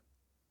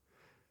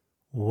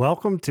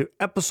Welcome to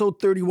episode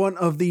 31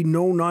 of the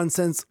No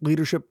Nonsense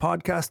Leadership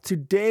Podcast.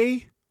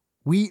 Today,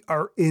 we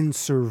are in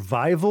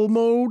survival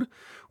mode.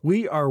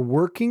 We are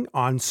working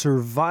on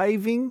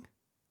surviving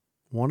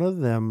one of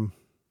them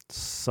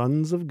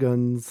sons of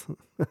guns.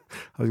 I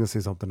was going to say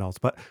something else,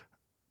 but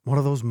one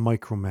of those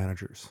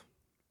micromanagers.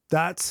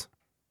 That's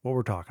what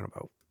we're talking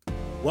about.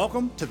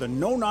 Welcome to the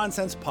No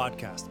Nonsense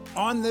Podcast.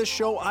 On this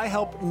show, I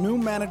help new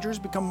managers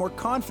become more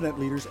confident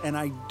leaders, and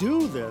I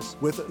do this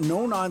with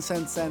no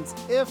nonsense sense,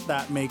 if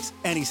that makes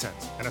any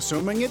sense. And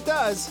assuming it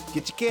does,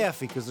 get your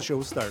coffee because the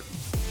show is starting.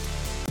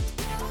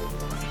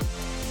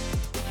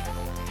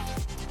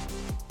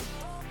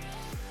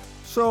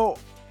 So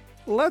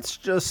let's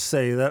just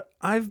say that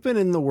I've been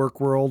in the work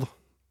world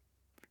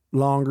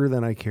longer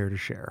than I care to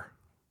share.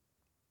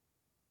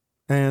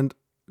 And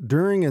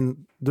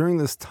during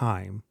this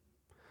time,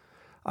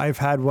 I've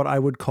had what I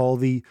would call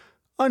the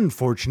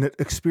unfortunate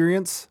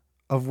experience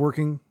of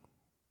working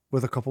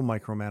with a couple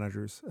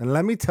micromanagers. And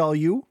let me tell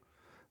you,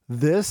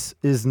 this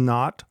is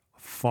not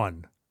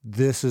fun.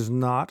 This is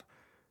not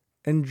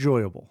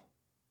enjoyable.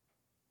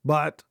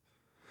 But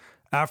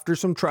after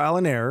some trial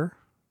and error,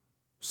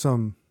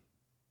 some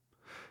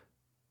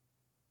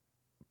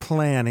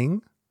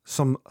planning,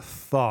 some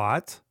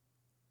thought,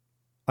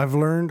 I've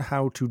learned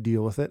how to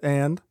deal with it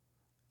and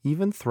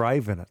even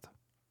thrive in it.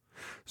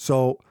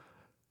 So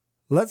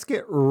let's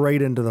get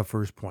right into the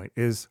first point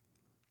is,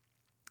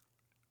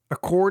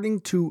 according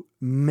to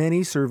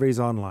many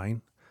surveys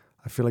online,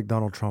 I feel like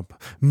Donald Trump,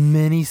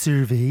 many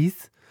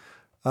surveys,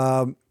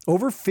 over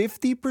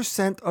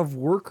 50% of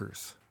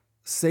workers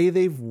say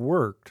they've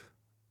worked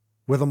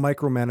with a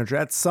micromanager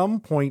at some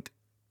point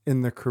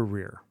in their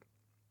career.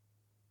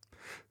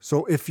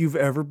 So if you've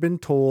ever been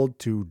told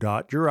to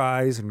dot your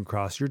I's and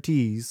cross your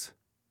T's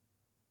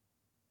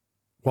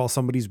while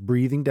somebody's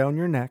breathing down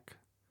your neck,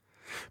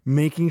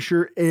 making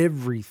sure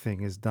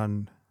everything is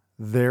done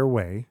their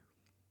way,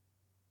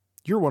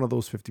 you're one of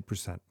those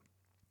 50%.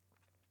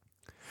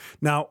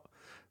 Now,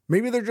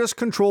 maybe they're just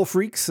control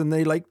freaks and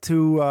they like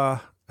to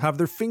have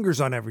their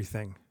fingers on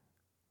everything.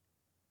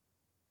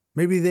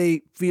 Maybe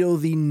they feel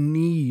the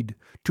need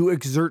to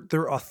exert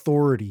their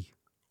authority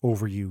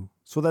over you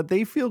so that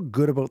they feel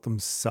good about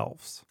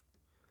themselves.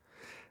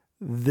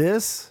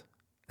 This,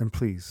 and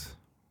please,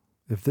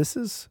 if this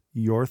is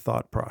your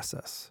thought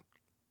process,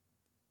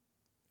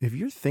 if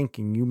you're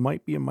thinking you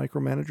might be a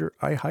micromanager,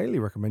 I highly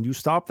recommend you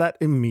stop that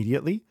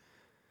immediately,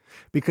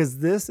 because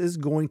this is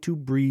going to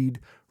breed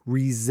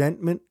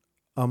resentment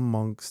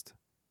amongst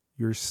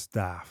your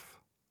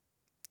staff.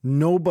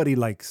 Nobody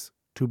likes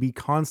to be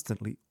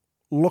constantly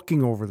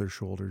looking over their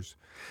shoulders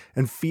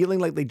and feeling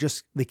like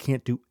they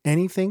can't do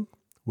anything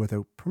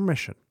without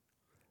permission.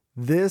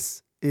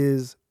 This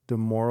is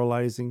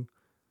demoralizing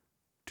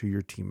to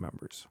your team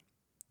members.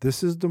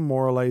 This is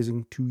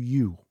demoralizing to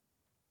you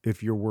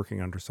if you're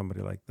working under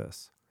somebody like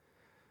this.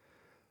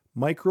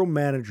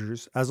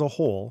 Micromanagers as a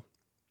whole,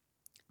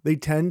 they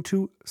tend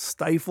to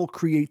stifle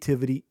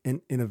creativity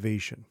and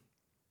innovation.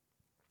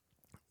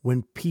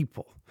 When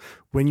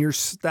your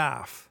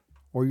staff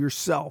or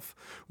yourself,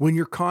 when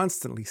you're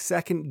constantly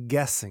second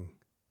guessing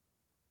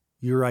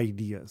your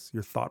ideas,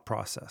 your thought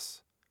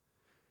process,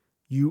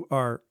 you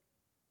are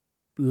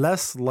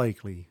less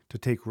likely to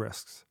take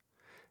risks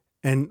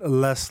and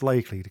less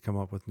likely to come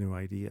up with new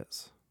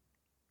ideas.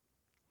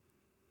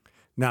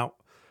 Now,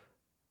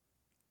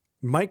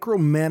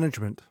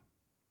 micromanagement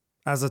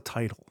as a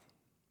title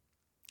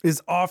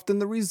is often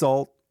the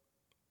result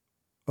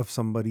of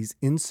somebody's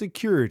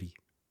insecurity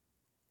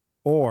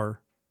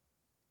or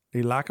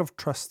a lack of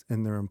trust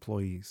in their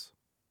employees.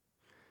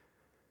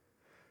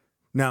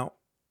 Now,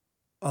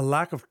 a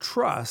lack of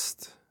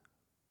trust,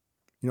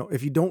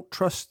 if you don't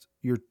trust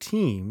your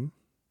team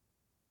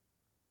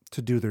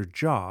to do their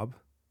job,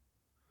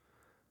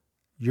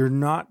 you're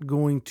not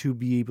going to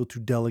be able to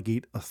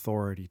delegate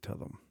authority to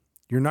them.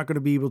 You're not going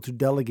to be able to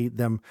delegate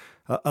them,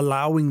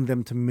 allowing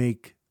them to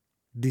make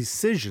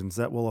decisions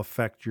that will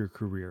affect your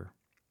career.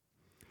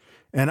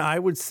 And I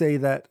would say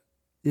that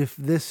if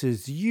this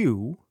is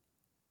you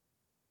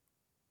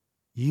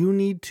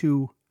need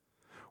to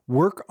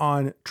work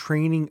on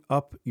training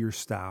up your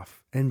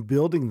staff and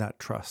building that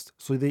trust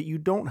so that you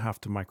don't have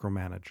to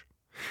micromanage.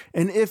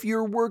 And if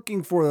you're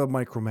working for a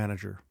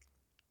micromanager,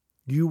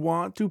 you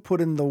want to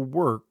put in the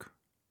work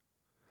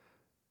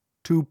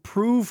to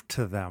prove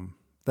to them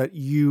that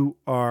you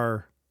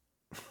are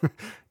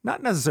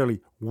not necessarily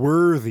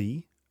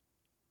worthy,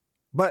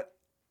 but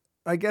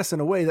I guess in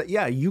a way that,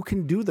 yeah, you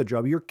can do the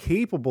job. You're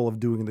capable of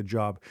doing the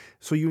job.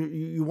 So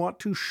you want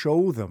to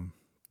show them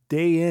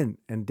day in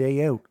and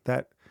day out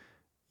that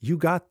you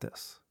got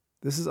this.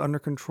 This is under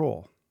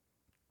control.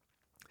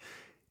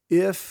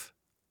 If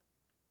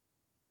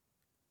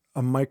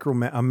a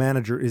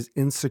manager is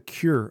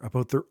insecure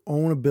about their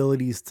own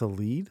abilities to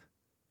lead,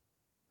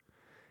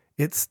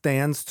 it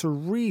stands to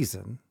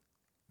reason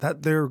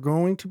that they're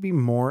going to be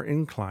more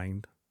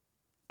inclined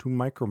to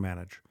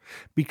micromanage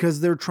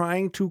because they're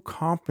trying to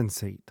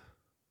compensate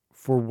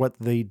for what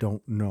they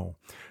don't know.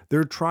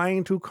 They're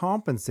trying to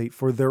compensate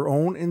for their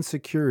own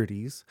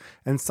insecurities.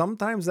 And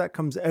sometimes that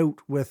comes out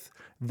with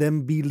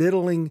them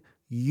belittling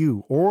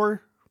you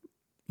or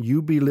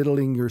you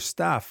belittling your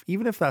staff,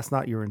 even if that's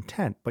not your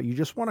intent, but you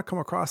just want to come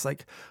across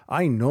like,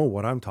 I know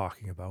what I'm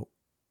talking about,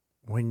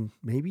 when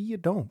maybe you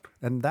don't.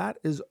 And that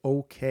is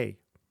okay.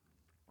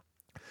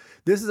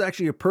 This is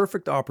actually a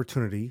perfect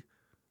opportunity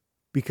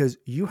because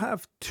you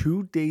have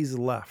 2 days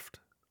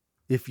left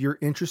if you're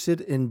interested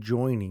in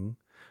joining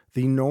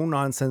the No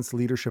Nonsense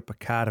Leadership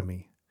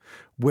Academy,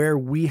 where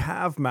we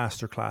have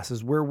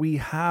masterclasses, where we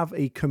have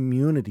a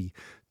community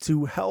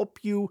to help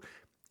you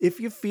if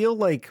you feel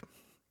like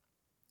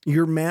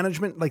your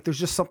management, like there's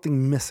just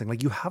something missing,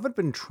 like you haven't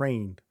been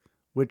trained,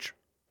 which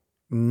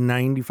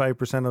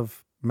 95%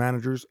 of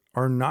managers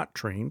are not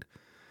trained.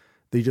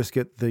 They just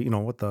get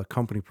what the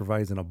company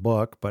provides in a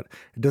book, but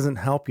it doesn't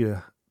help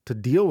you to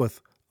deal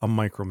with a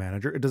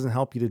micromanager. It doesn't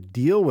help you to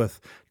deal with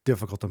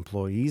difficult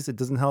employees. It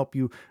doesn't help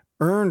you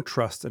earn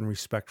trust and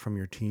respect from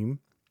your team.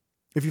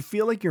 If you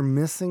feel like you're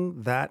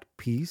missing that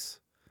piece,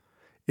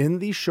 in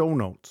the show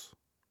notes,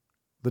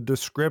 the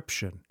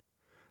description,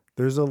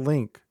 there's a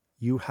link.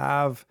 You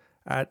have,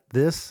 at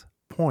this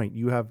point,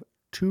 you have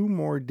 2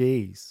 more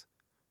days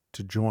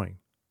to join.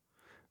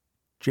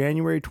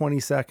 January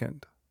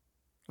 22nd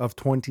of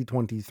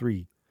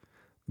 2023,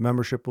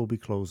 membership will be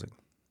closing.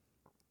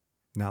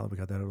 Now that we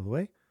got that out of the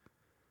way,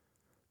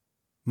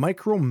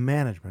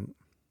 micromanagement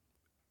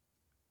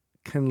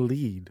can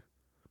lead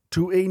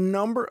to a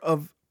number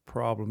of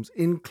problems,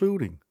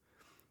 including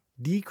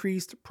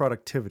decreased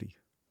productivity,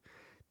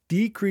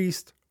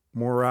 decreased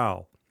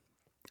morale,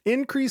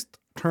 increased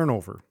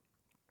turnover.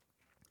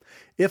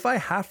 If I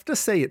have to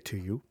say it to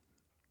you,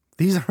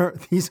 these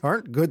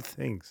aren't good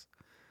things.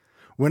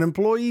 When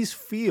employees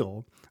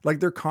feel like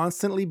they're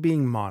constantly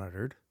being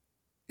monitored,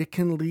 it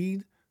can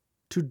lead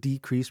to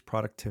decreased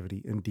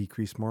productivity and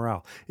decreased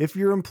morale. If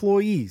your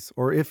employees,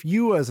 or if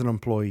you as an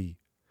employee,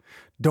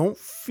 don't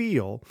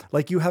feel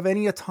like you have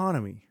any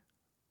autonomy,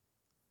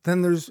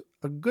 then there's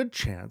a good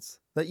chance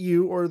that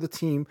you or the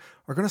team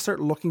are going to start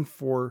looking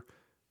for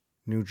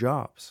new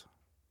jobs.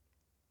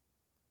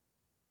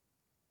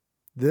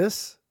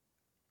 This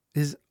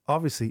is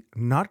obviously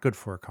not good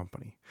for a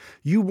company.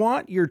 You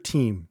want your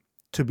team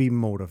to be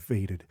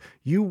motivated.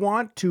 You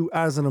want to,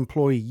 as an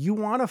employee, you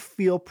want to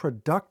feel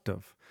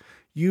productive.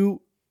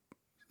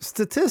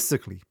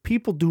 Statistically,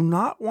 people do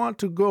not want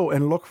to go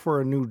and look for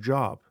a new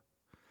job.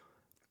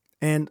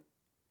 And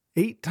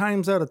 8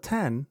 times out of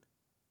 10,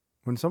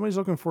 when somebody's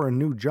looking for a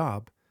new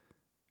job,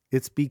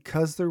 it's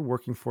because they're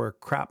working for a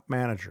crap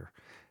manager.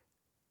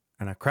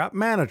 And a crap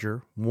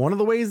manager, one of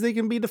the ways they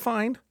can be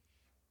defined,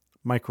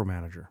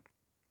 micromanager.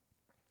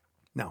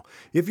 Now,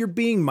 if you're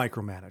being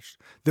micromanaged,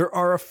 there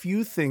are a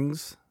few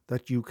things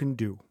that you can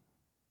do.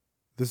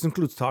 This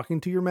includes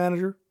talking to your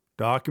manager,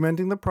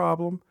 documenting the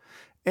problem,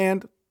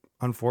 and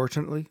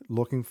unfortunately,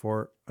 looking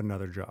for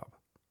another job.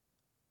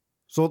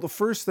 So the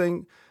first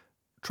thing,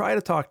 try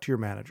to talk to your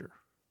manager.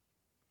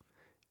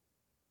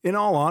 In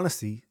all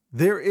honesty,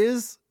 there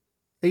is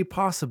a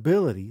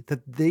possibility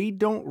that they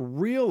don't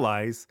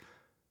realize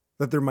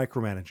that they're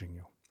micromanaging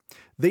you.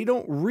 They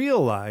don't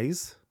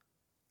realize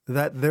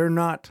that they're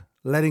not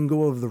letting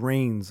go of the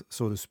reins,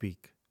 so to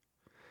speak.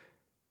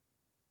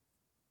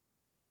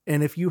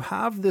 And if you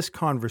have this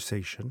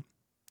conversation,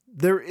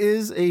 there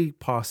is a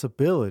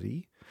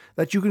possibility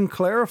that you can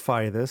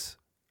clarify this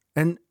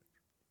and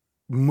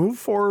move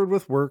forward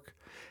with work,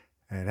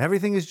 and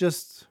everything is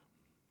just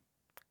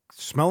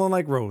smelling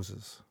like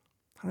roses.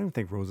 I don't even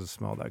think roses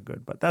smell that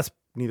good, but that's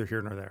neither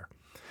here nor there.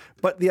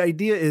 But the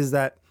idea is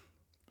that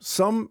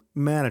some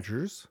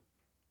managers,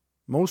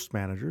 most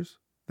managers,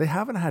 they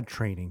haven't had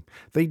training.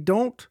 They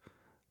don't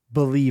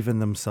believe in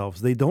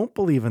themselves. They don't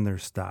believe in their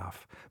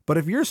staff. But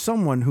if you're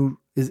someone who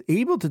is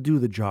able to do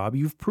the job,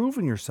 you've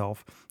proven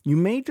yourself, you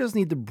may just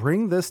need to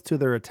bring this to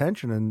their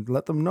attention and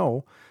let them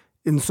know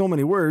in so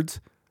many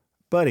words,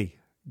 buddy,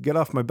 get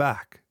off my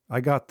back. I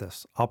got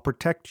this. I'll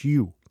protect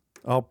you.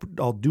 I'll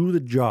do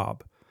the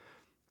job.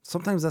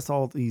 Sometimes that's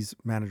all these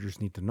managers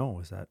need to know,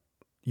 is that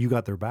you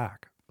got their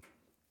back.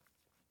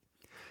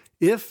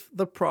 If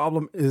the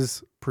problem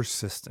is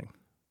persisting,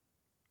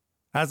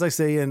 as I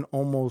say in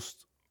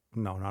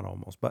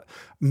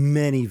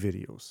many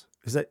videos,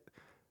 is that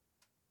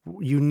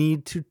you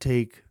need to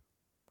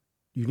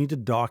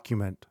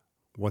document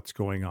what's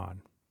going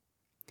on.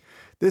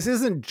 This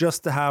isn't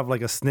just to have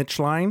like a snitch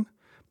line,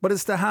 but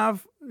it's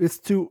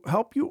to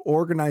help you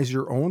organize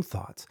your own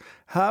thoughts,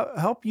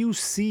 help you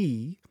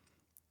see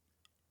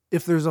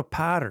if there's a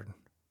pattern.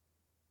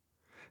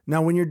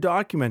 Now, when you're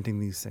documenting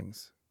these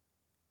things,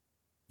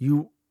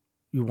 you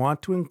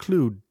want to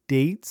include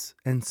dates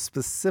and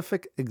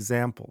specific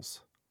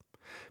examples,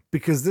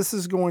 because this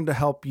is going to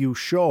help you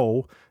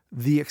show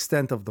the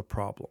extent of the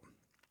problem.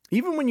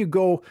 Even when you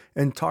go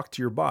and talk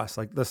to your boss,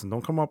 like, listen,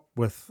 don't come up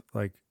with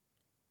like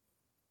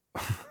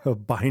a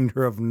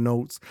binder of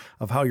notes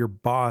of how your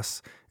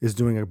boss is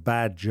doing a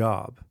bad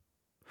job.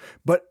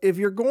 But if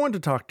you're going to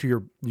talk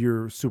to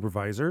your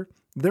supervisor,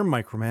 they're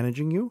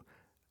micromanaging you,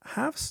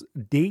 have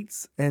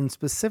dates and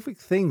specific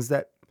things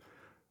that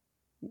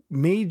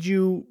made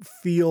you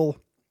feel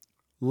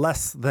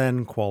less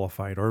than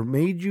qualified or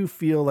made you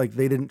feel like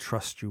they didn't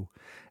trust you,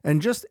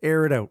 and just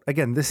air it out.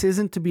 Again, this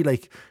isn't to be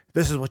like,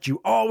 this is what you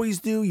always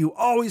do. You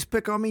always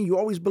pick on me. You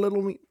always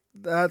belittle me.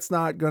 That's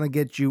not going to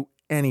get you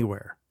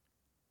anywhere.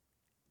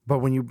 But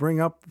when you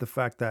bring up the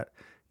fact that,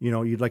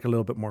 you'd like a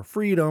little bit more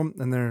freedom,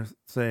 and they're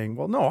saying,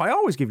 well, no, I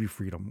always give you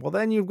freedom. Well,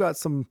 then you've got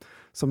some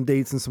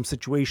dates and some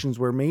situations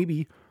where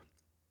maybe,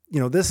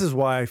 this is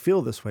why I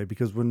feel this way,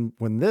 because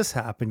when this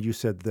happened, you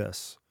said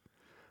this.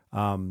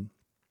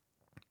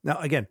 Now,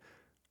 again,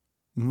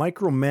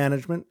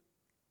 micromanagement,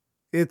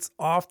 it's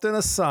often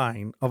a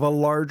sign of a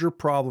larger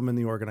problem in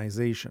the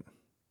organization.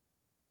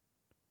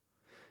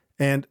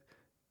 And,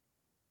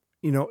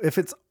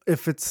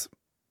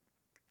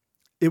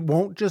 it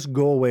won't just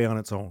go away on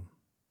its own.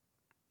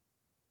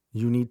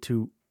 You need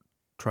to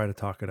try to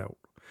talk it out.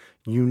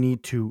 You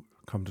need to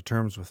come to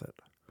terms with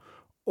it.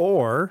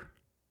 Or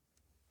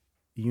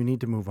you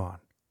need to move on.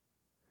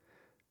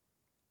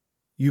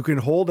 You can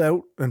hold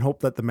out and hope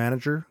that the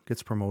manager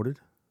gets promoted,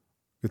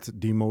 gets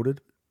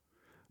demoted,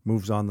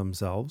 moves on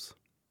themselves.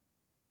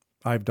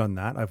 I've done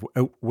that. I've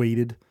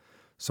outweighted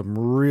some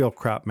real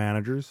crap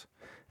managers.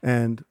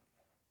 And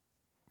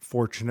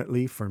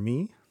fortunately for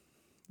me,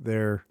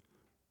 their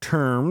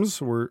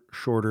terms were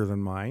shorter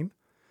than mine.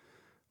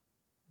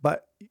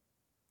 But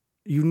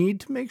you need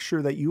to make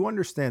sure that you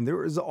understand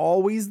there is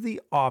always the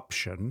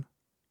option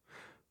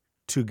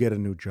to get a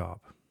new job.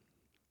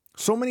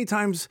 So many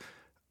times,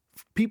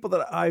 people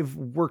that I've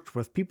worked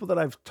with, people that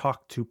I've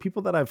talked to,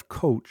 people that I've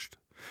coached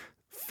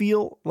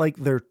feel like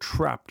they're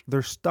trapped.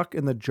 They're stuck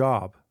in the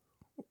job.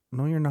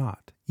 No, you're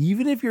not.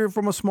 Even if you're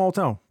from a small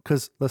town.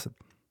 Because listen,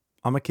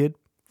 I'm a kid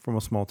from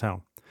a small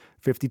town,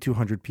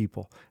 5,200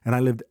 people. And I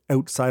lived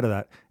outside of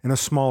that in a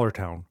smaller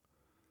town.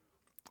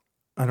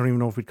 I don't even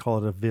know if we'd call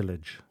it a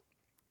village.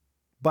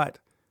 But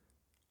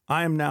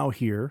I am now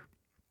here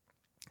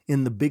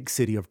in the big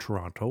city of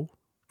Toronto,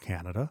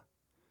 Canada,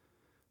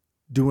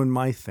 doing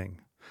my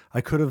thing.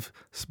 I could have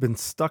been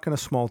stuck in a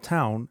small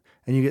town,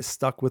 and you get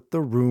stuck with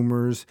the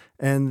rumors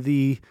and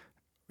the,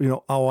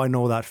 oh, I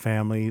know that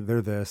family,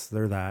 they're this,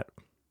 they're that.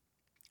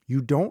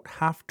 You don't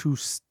have to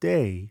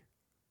stay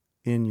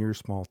in your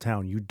small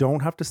town. You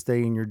don't have to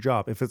stay in your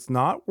job. If it's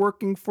not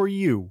working for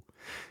you,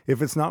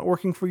 if it's not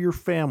working for your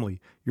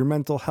family, your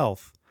mental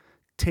health,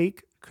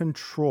 take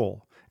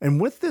control.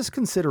 And with this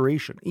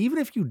consideration, even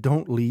if you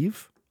don't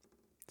leave,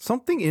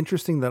 something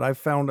interesting that I've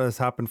found has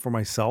happened for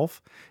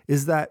myself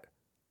is that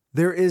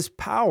there is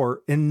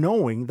power in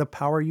knowing the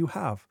power you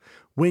have.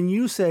 When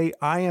you say,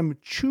 I am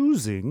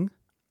choosing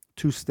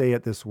to stay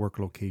at this work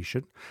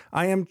location,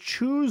 I am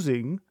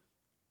choosing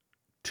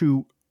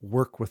to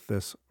work with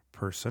this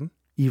person,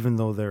 even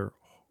though they're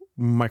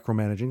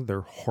micromanaging,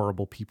 they're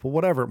horrible people,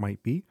 whatever it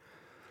might be,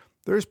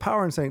 there's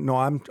power in saying, no,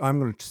 I'm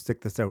going to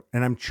stick this out,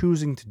 and I'm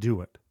choosing to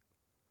do it.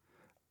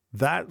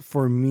 That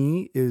for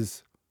me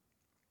is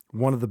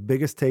one of the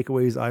biggest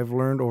takeaways I've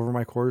learned over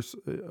my course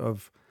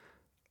of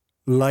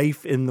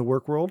life in the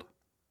work world.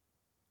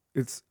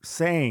 It's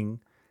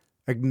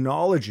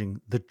acknowledging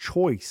the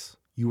choice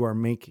you are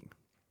making.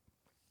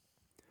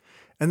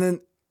 And then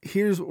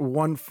here's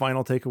one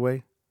final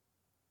takeaway.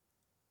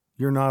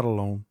 You're not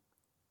alone.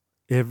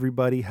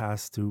 Everybody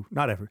has to,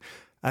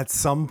 at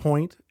some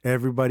point,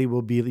 everybody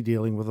will be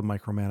dealing with a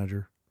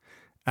micromanager.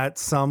 At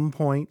some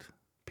point,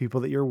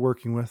 people that you're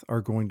working with are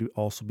going to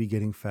also be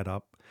getting fed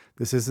up.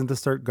 This isn't to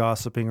start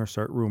gossiping or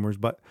start rumors,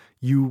 but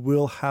you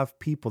will have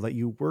people that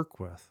you work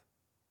with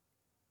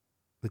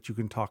that you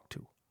can talk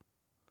to,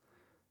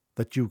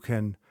 that you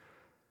can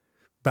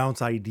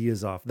bounce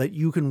ideas off, that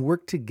you can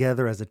work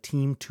together as a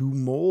team to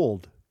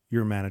mold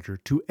your manager,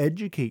 to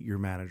educate your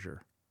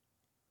manager.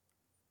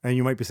 And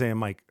you might be saying,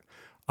 Mike,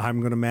 I'm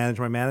going to manage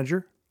my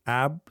manager.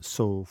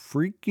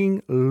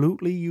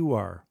 Abso-freaking-lutely you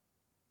are.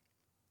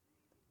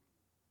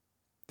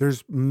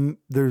 I'm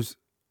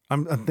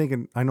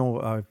thinking, I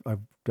know I've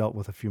dealt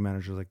with a few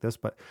managers like this,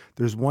 but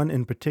there's one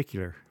in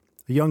particular,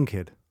 a young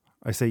kid.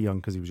 I say young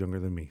because he was younger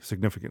than me,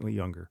 significantly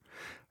younger.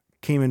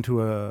 Came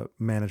into a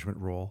management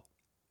role,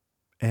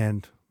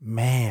 and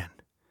man,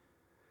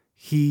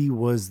 he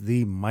was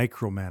the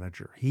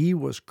micromanager. He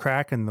was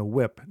cracking the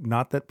whip.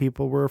 Not that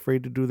people were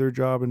afraid to do their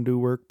job and do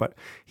work, but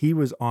he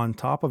was on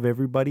top of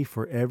everybody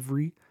for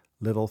every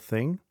little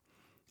thing.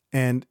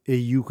 And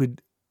you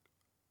could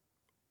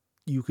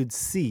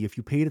see, if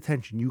you paid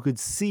attention, you could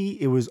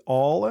see it was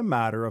all a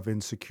matter of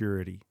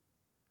insecurity.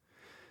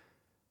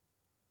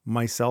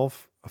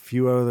 Myself, a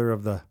few other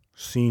of the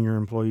senior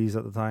employees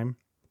at the time,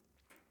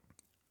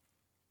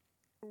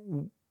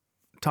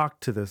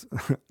 talk to this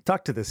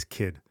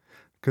kid.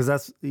 Because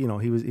that's, he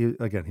was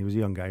a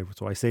young guy.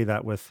 So I say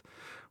that with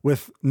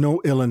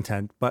no ill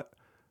intent, but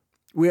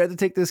we had to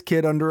take this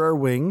kid under our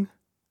wing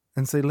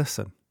and say,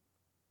 listen,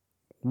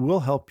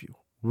 we'll help you.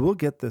 We'll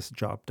get this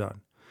job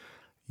done.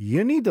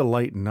 You need to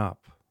lighten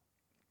up.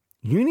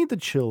 You need to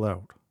chill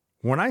out.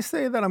 When I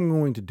say that I'm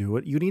going to do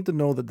it, you need to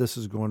know that this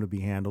is going to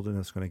be handled and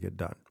it's going to get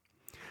done.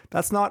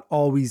 That's not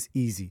always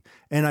easy.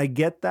 And I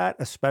get that,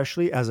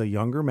 especially as a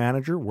younger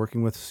manager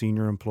working with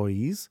senior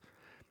employees.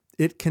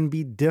 It can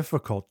be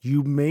difficult.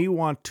 You may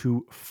want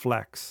to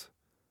flex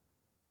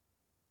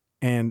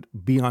and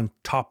be on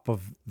top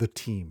of the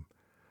team.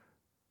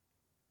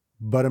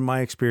 But in my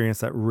experience,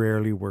 that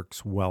rarely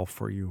works well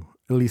for you,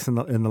 at least in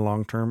the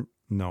long term.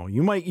 No,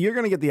 you're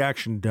going to get the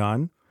action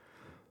done,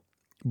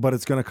 but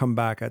it's going to come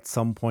back at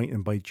some point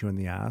and bite you in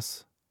the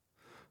ass.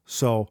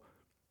 So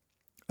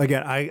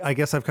again, I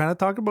guess I've kind of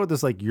talked about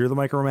this like you're the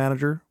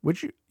micromanager,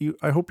 which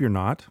I hope you're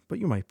not, but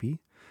you might be.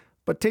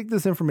 But take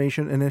this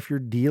information, and if you're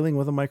dealing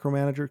with a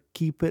micromanager,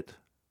 keep it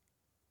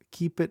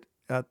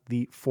at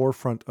the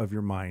forefront of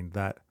your mind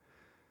that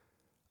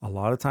a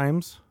lot of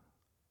times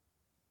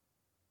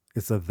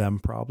it's a them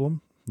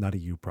problem, not a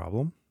you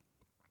problem.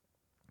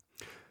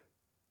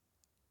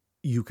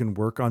 You can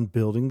work on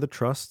building the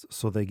trust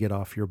so they get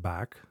off your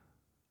back.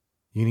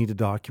 You need to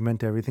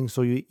document everything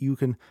so you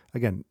can,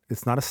 again,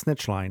 it's not a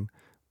snitch line,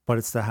 but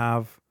it's to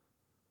have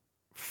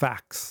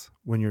facts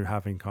when you're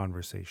having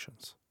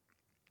conversations.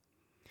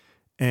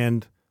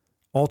 And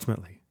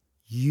ultimately,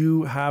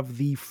 you have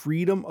the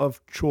freedom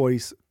of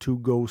choice to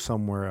go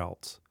somewhere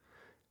else.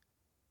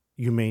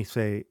 You may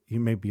say, you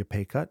may be a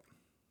pay cut.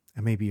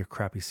 It may be a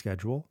crappy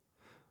schedule,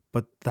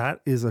 but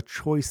that is a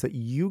choice that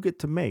you get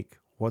to make.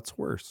 What's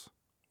worse?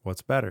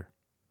 What's better?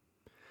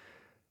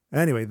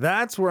 Anyway,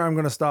 that's where I'm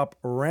going to stop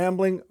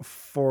rambling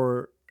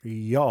for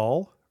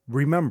y'all.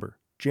 Remember,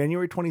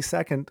 January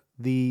 22nd,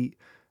 the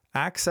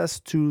access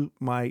to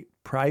my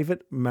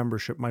private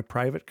membership, my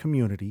private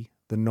community,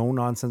 the No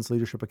Nonsense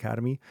Leadership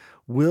Academy,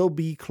 will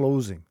be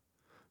closing.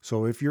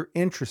 So if you're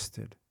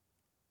interested,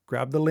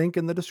 grab the link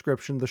in the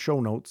description, the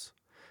show notes,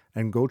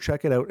 and go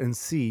check it out and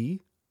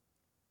see.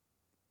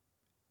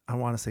 I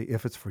want to say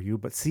if it's for you,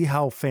 but see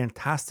how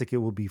fantastic it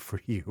will be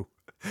for you.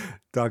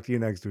 Talk to you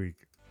next week.